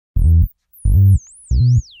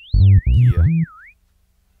Yeah.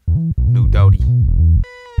 New Doty.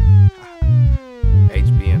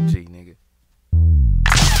 HBMG, nigga.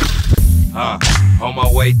 On my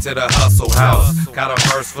way to the hustle house. Got a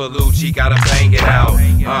verse for Lucci, gotta bang it out.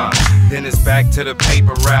 Then it's back to the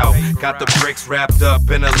paper route. Got the bricks wrapped up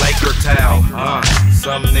in a Laker towel.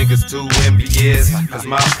 Some niggas too envious, cause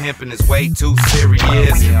my pimpin' is way too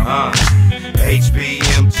serious.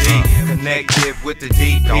 HBMG, connected with the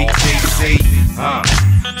DPGC.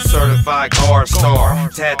 Certified guard star,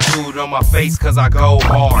 tattooed on my face cause I go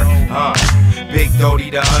hard. Big Doty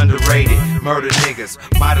the underrated, murder niggas,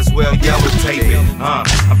 might as well yellow tape it.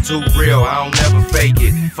 I'm too real, I don't never fake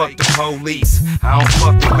it. Fuck the police, I don't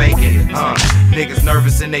fuck with bacon. Niggas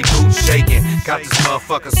nervous and they boots shaking. Got this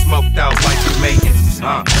motherfucker smoked out like Jamaican.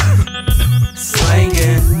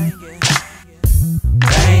 Slangin,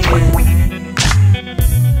 bangin,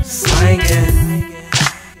 slangin,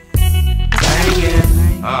 bangin.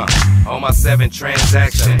 On my 7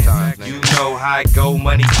 transaction, you know how I go,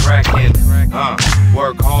 money cracking.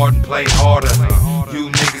 Work hard and play harder. You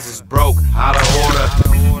niggas is broke, out of order.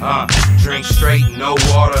 Drink straight, no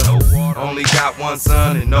water. Only got one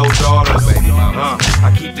son and no daughters.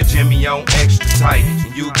 I keep the Jimmy on extra tight,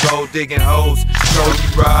 and you go digging hoes, show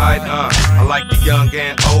you ride. I like the young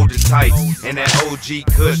and older tights, and that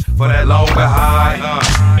OG Kush for that longer high.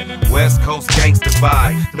 West Coast gangsta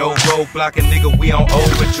vibe, no roadblocking, nigga, we on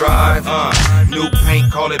overdrive. New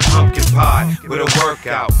paint, call it pumpkin pie, with a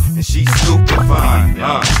workout, and she stupid fine.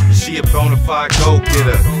 She a bona fide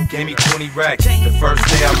go-getter, gave me 20 racks the first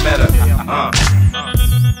day I met her.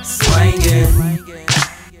 Slangin,